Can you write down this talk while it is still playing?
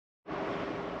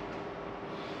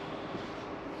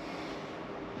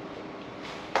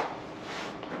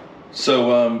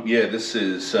Yeah, this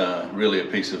is really a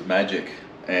piece of magic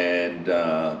and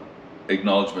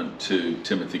acknowledgement to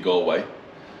Timothy Gallway.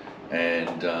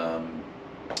 And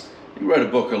he wrote a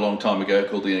book a long time ago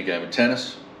called The Inner Game of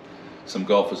Tennis. Some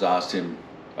golfers asked him,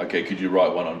 okay, could you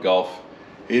write one on golf?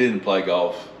 He didn't play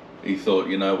golf. He thought,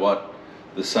 you know what,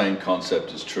 the same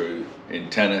concept is true in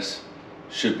tennis,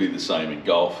 should be the same in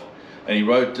golf. And he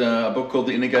wrote a book called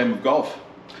The Inner Game of Golf.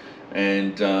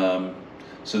 And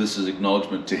so this is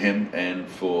acknowledgement to him and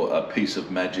for a piece of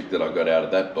magic that I got out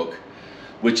of that book,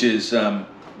 which is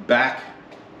back,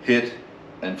 hit,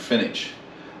 and finish.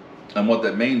 And what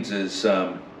that means is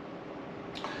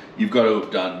you've got to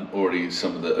have done already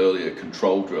some of the earlier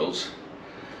control drills,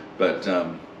 but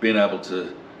being able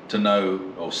to know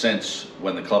or sense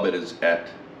when the club head is at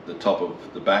the top of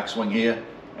the backswing here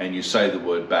and you say the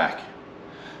word back.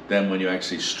 Then when you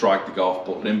actually strike the golf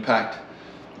ball at impact,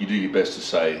 you do your best to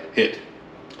say hit.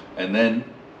 And then,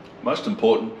 most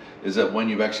important, is that when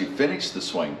you've actually finished the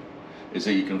swing, is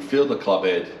that you can feel the club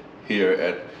head here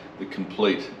at the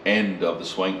complete end of the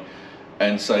swing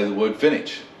and say the word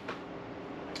finish.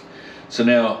 So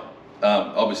now,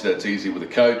 obviously that's easy with a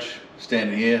coach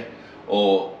standing here,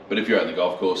 but if you're out on the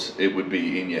golf course, it would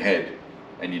be in your head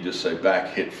and you just say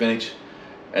back, hit, finish,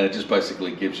 and it just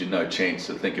basically gives you no chance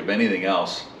to think of anything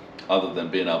else other than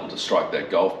being able to strike that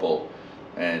golf ball.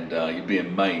 And you'd be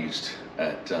amazed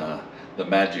at the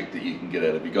magic that you can get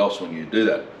out of your golf swing when you do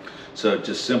that. So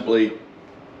just simply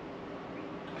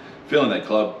feeling that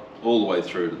club all the way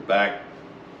through to the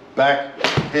back,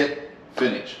 hit,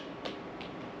 finish.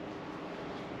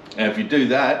 And if you do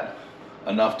that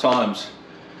enough times,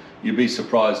 you'd be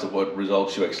surprised at what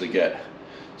results you actually get.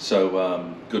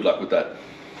 So good luck with that.